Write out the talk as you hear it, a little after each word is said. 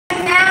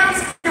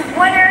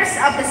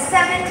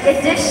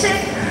edition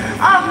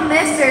of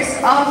Misters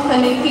of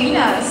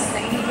Filipinas.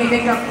 And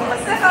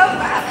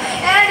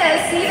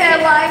see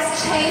their lives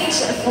change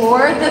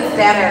for the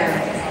better.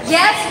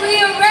 Yes, we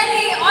are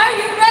ready. Are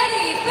you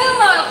ready?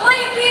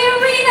 Philippine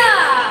Arena!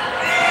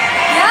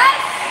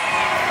 Yes?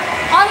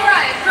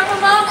 Alright, from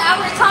among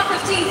our top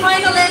 15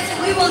 finalists,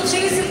 we will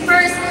choose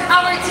first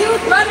our two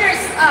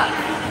runners-up.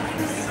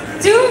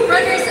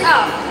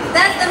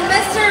 That's the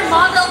Mr.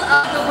 Model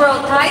of the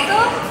World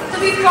title, to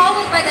be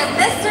followed by the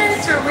Mr.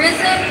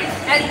 Tourism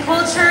and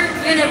Culture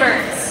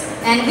Universe.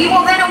 And we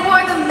will then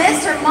award the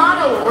Mr.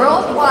 Model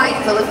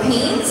Worldwide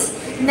Philippines.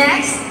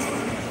 Next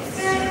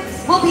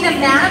will be the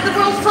Man of the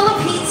World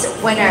Philippines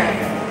winner.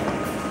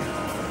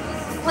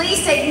 Please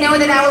take note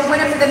that our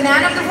winner for the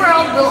Man of the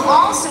World will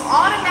also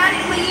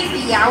automatically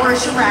be our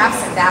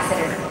Giraffes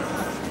Ambassador.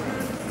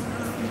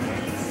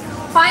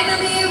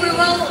 Finally, we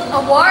will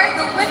award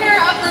the winner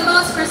of the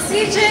most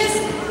prestigious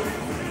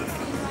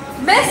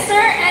Mr.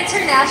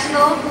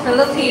 International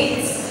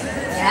Philippines.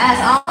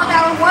 Yes, all of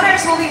our winners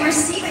will be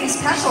receiving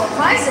special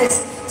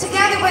prizes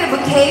together with a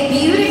bouquet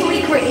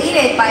beautifully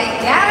created by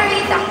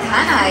Gallery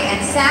Dakanay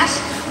and sash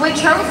with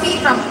trophy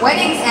from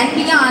Weddings and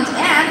Beyond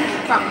and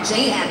from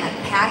JM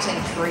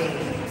Pageantry.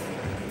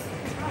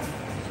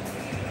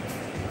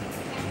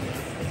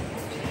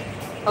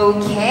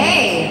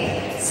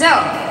 Okay, so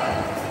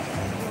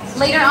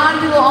later on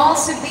we will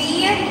also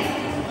be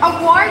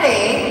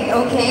awarding,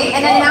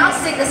 and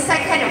announcing the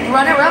second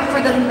runner-up for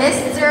the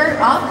Mr.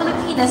 of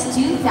Filipinas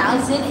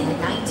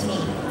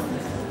 2019.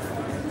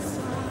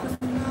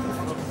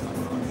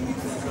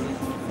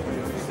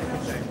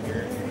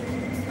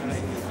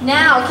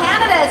 Now,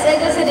 candidates,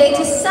 it is a day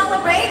to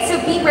celebrate, so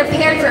be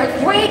prepared for a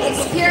great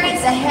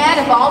experience ahead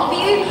of all of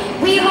you.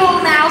 We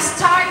will now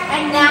start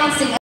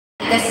announcing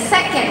the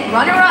second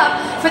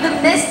runner-up for the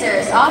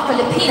Misters of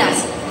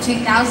Filipinas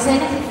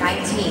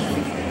 2019.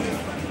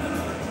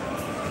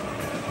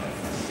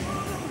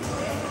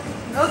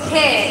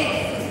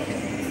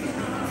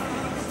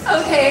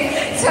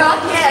 Okay, so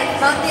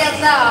not yet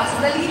now,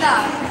 sandali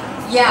lang.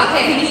 Yeah,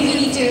 okay. We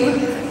need to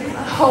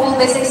hold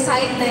this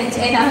excitement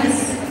in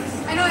us.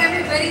 I know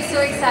everybody's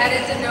so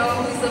excited to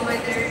know who's the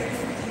winner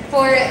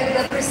for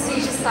the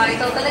prestigious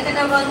title. Talaga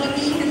namang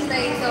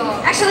iniintay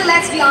ito. Actually,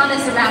 let's be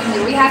honest around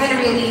here. We haven't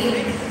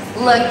really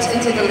looked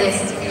into the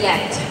list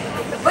yet.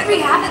 But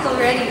we have it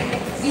already.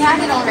 We have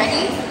it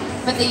already?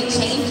 But they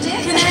changed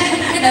it?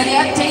 No,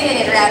 they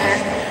updated it rather.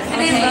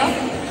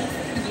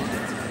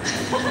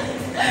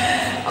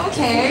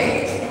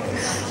 Okay.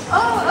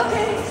 Oh,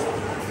 okay.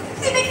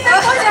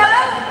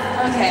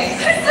 Okay.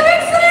 I'm so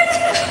excited!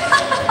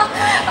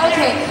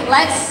 Okay,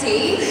 let's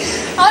see.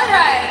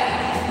 Alright.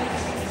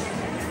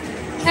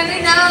 Can we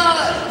now...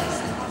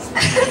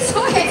 So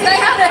can I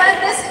have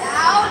this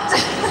out?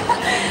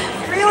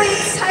 Really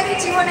excited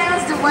to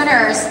announce the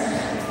winners.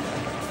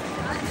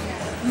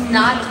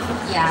 Not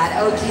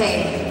yet,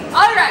 okay.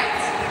 Alright.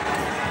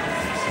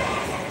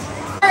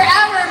 For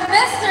our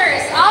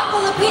Misters of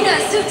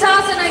Filipinas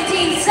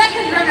 2019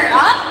 second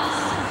runner-up,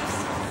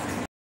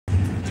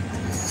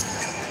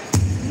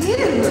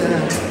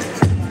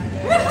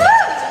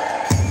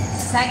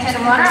 second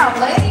runner-up,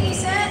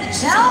 ladies and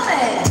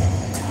gentlemen.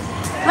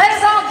 Let us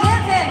all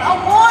give him a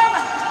warm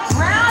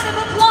round of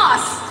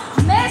applause.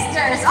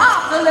 Misters of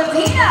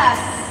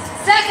Filipinas.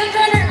 second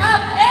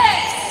runner-up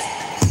is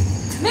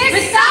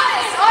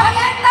Misamis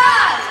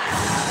Oriental.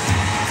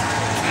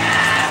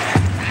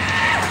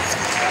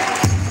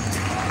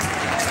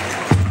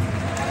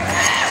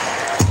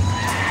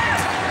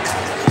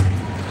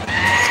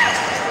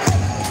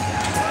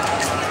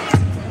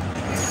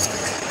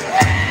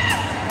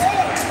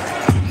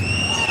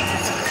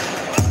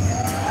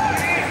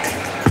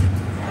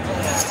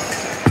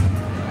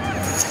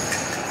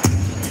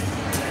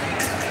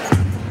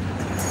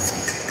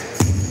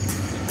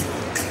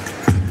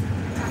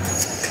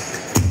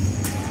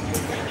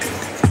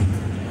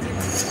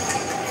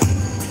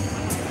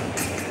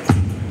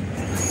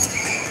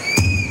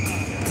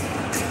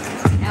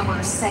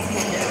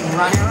 Second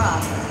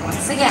runner-up,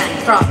 once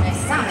again, from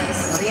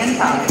Misamis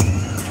Oriental.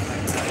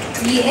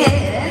 He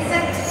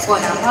is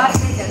Bonaparte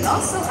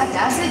Deloso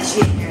Adaza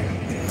Jr.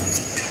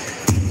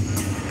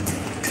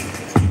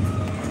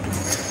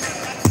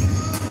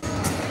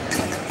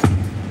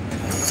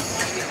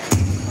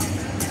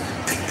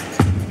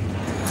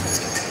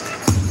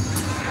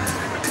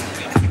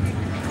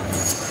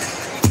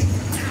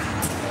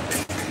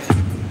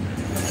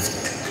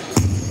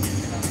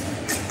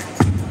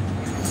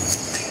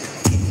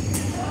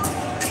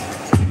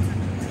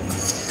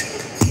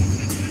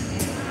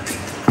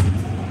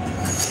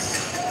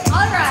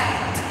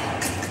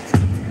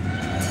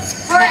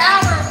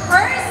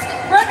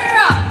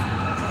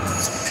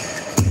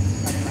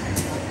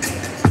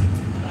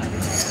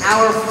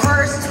 Our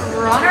first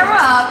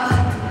runner-up,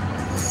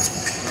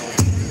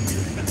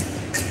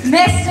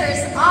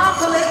 Misters of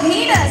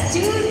Filipinas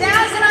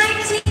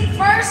 2019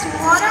 first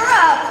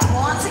runner-up.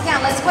 Once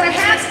again, let's put our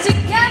hands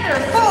together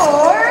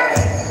for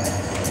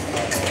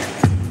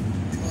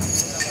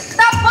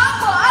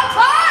Tapaco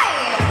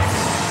Albay!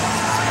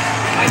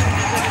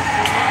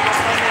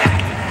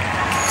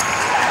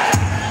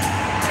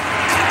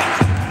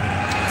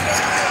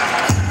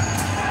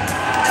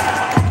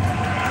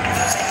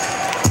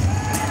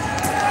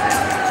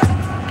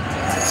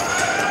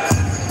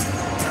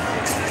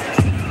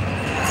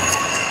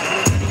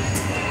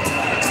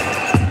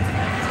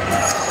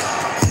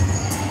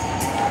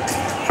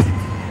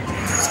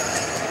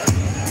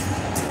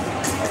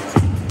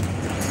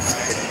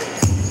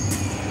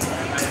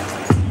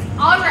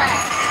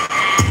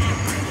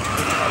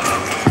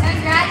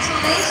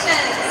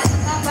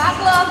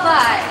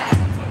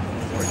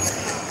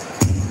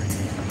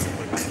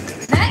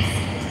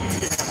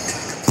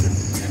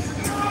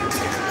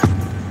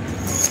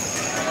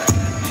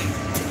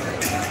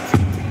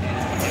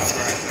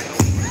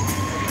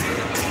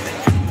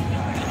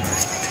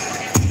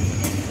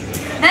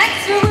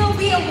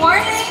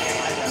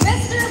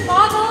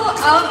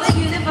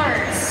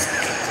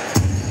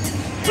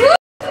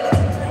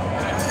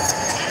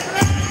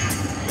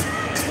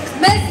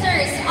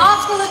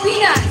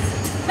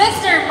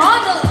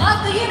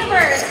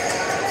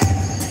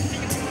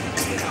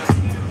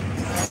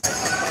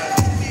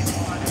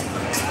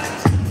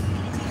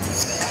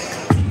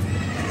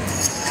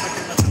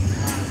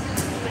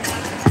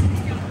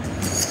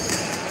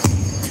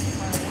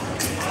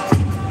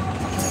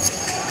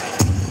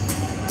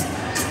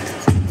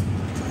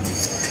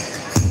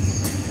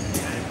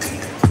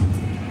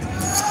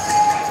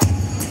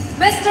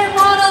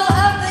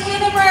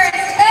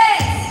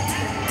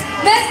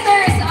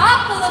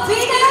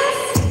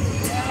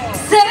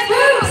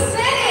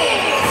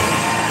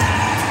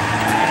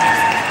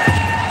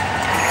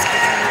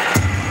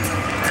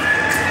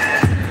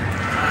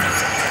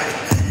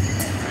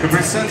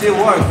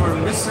 award for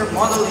Mr.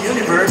 Model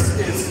Universe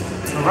is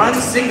Run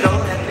Single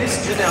and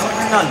Miss Janelle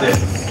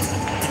Hernandez.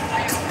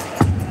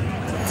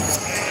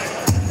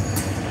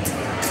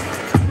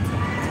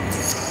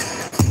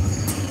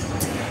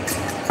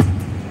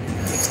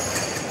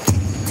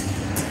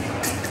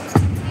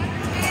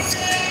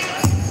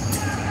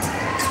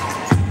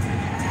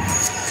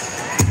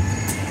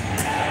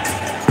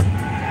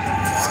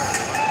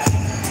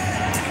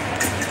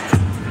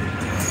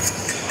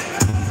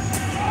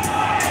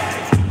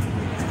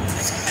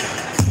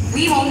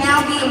 We will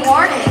now be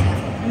awarding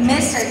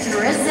Mr.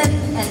 Tourism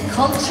and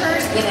Culture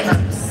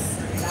Universe.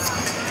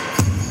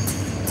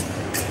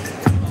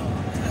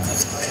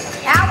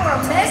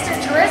 Our Mr.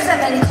 Tourism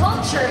and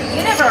Culture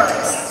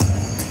Universe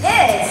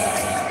is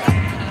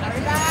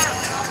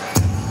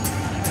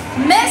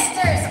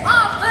Misters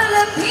of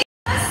Filipinas,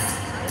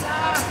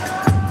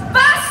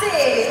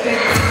 Pasig.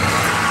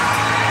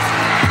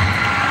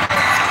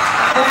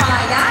 Oh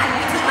my God.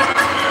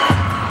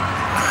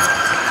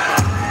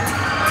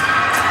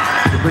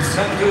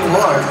 Present the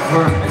award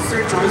for Mr.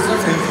 Tourism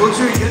and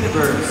Culture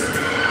Universe,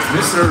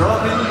 Mr.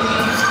 Robin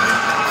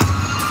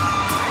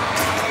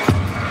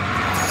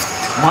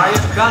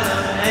Marian Gana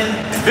and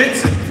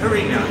Vincent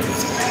Harina.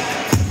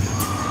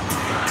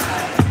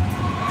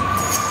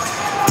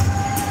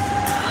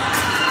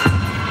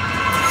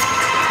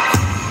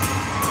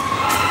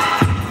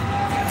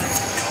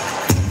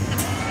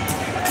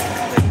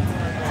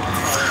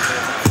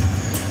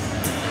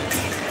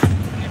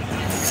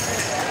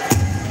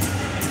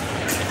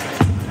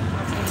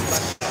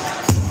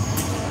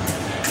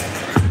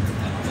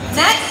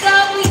 Next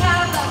up, we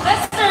have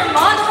Mr.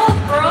 Model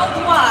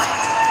Worldwide.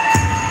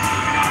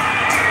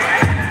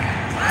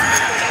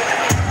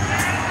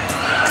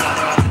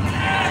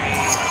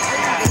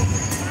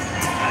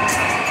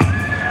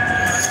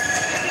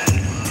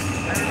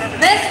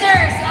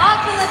 Misters of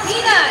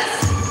Filipinas,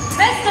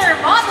 Mr.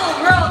 Model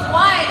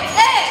Worldwide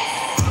is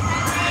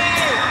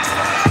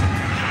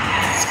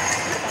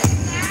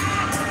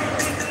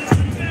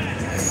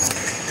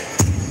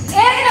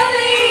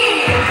Italy!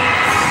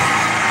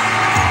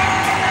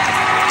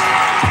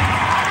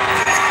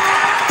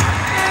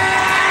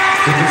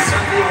 To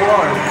present the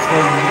award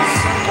for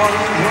Mr.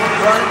 Model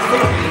Worldwide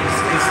Philippines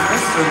is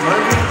Mr.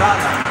 Mervin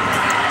Gana.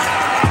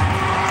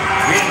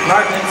 Green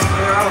Gardens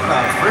Alpha,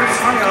 first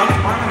runner-up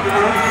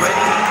Managuro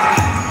 20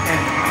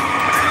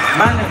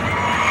 and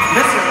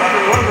Mr.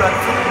 Model Worldwide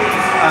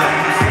Philippines and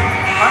Mr.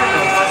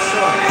 Carlo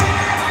Passion.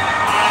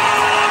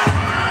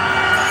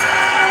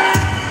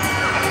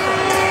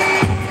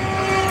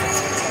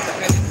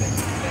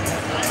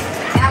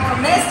 Our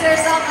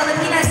Misters of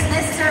Filipinas,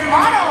 Mr.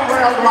 Model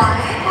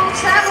Worldwide will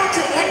travel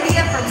to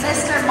India for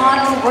Mr.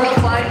 Model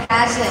Worldwide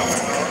pageant.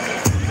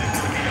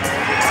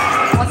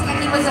 Once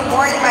again, he was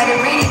awarded by the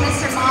reigning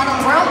Mr. Model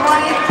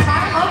Worldwide,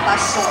 Carlo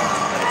Passion.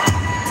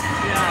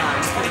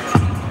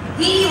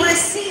 He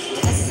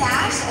received a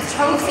sash, a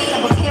trophy, a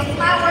bouquet of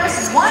flowers,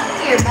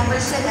 1-year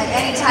membership at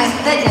Anytime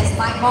Fitness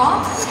by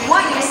Mall,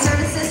 1-year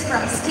services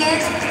from Skin,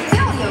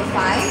 Filio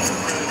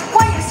 5,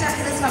 1-year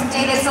services from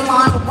Data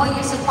Salon,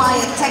 1-year supply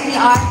of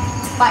Techni-Art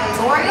by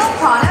L'Oreal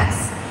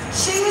products,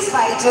 shoes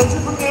by Jojo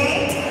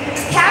Bouquet,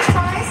 cash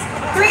prize,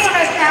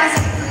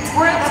 300,000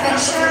 worth of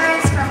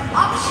insurance from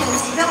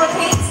Options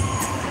Philippines,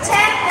 10,000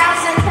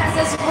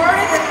 pesos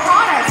worth of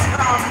products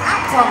from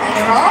Aqua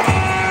Mineral,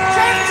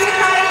 trip to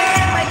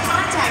Thailand by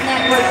Contact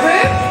Network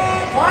Group,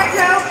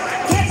 wardrobe,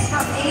 gifts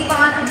from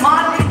Avon,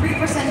 modeling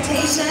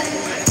representation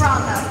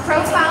from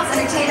Profiles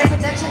Entertainer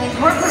Production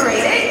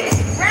Incorporated,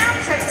 round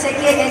trip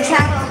ticket and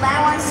travel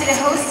allowance to the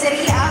host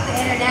city of the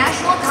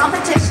international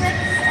competition,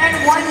 and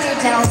 1-year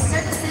dental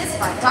services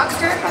by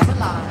Dr.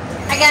 Babalon.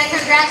 Again,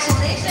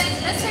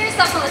 congratulations, Misters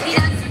of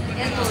Filipinas,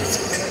 Italy.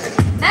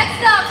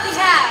 Next up, we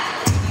have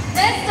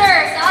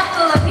Misters of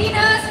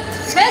Filipinas,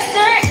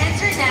 Mr.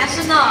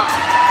 International.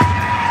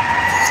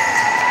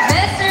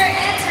 Mr.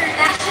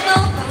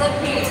 International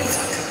Philippines.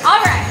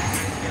 Alright.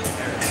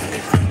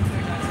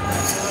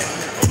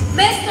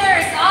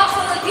 Misters of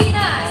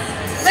Filipinas,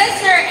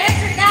 Mr.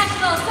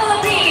 International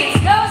Philippines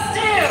goes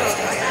to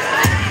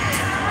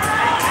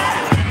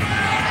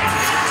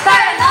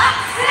Tarlac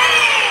City!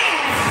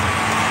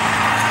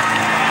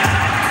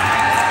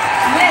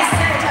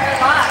 Mr.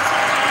 Tarlac,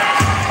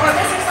 or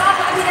Mr. South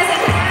Filipinas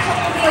International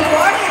will be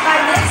awarded by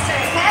Mr.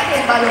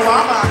 Kevin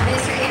Baluaba,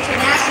 Mr.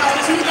 International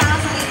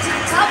 2018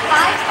 Top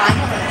 5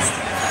 finalist,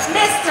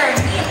 Mr.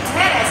 Neil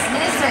Perez,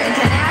 Mr.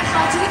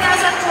 International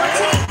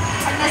 2014,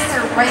 and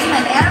Mr.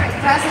 Raymond Eric,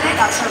 President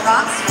of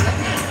Shirok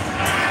Philippines.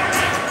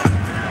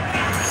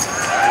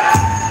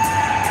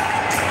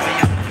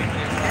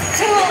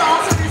 Who will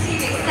also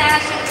receive a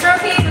sash,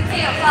 trophy,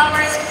 bouquet of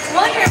flowers,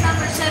 1-year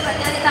membership at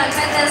Anytime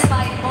Fitness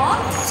by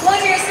Mall,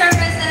 1-year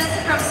services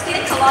from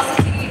Skin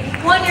Philosophy,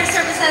 1-year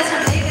services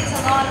from David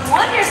Salon,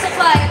 1-year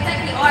supply of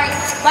Techni-Art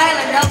by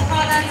L'Oreal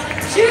products,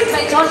 shoes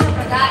by Jojo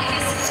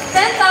Paganis,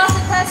 10,000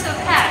 peso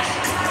cash.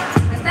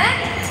 And then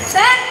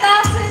 10,000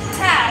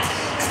 cash,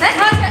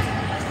 100,000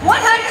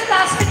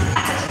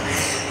 cash,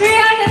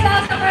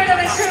 300,000 worth of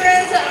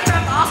insurance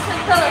from Austin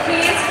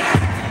Philippines,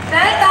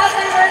 10,000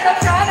 worth of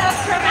products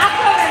from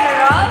Aqua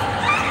Mineral,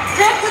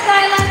 trip to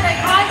Thailand by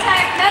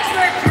Contact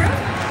Network Group,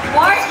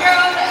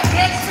 wardrobe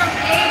gifts from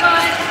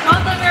Avon,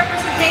 monthly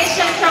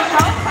representation from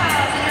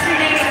Profiles and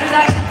Entertainment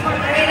Production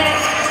Incorporated,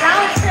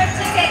 round trip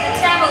ticket and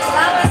travel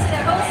allowance to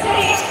the whole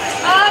city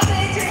of the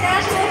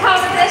international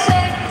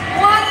competition,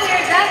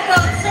 1-year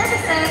dental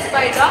services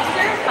by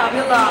Dr.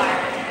 Fabular.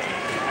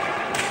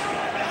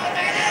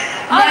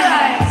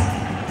 Alright.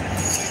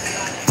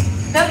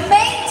 The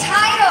main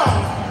title.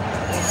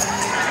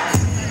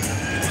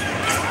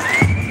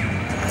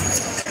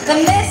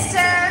 The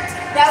mister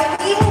that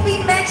we will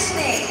be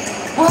mentioning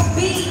will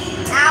be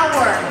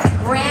our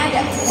grand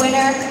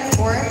winner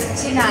for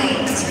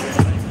tonight.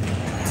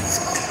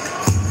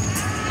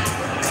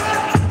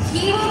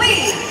 He will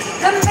be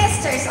the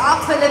Misters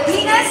of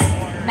Filipinas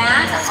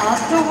Man of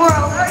the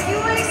World. Are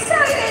you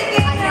excited,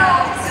 Daniel?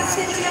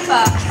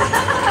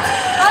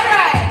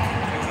 Alright.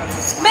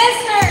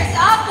 Misters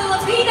of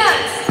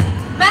Filipinas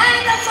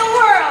Man of the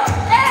World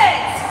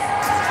is...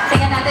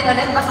 Tingnan natin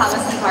ulit, baka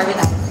mas ni Carmen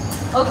na.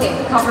 Okay,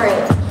 cover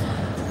it.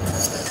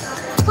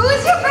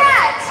 Who's your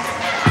bat?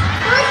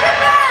 Who's your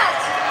bat?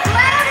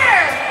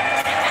 Louder!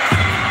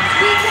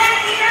 We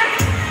can't hear.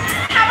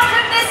 How about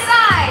from this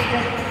side?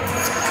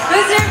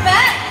 Who's your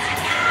bet?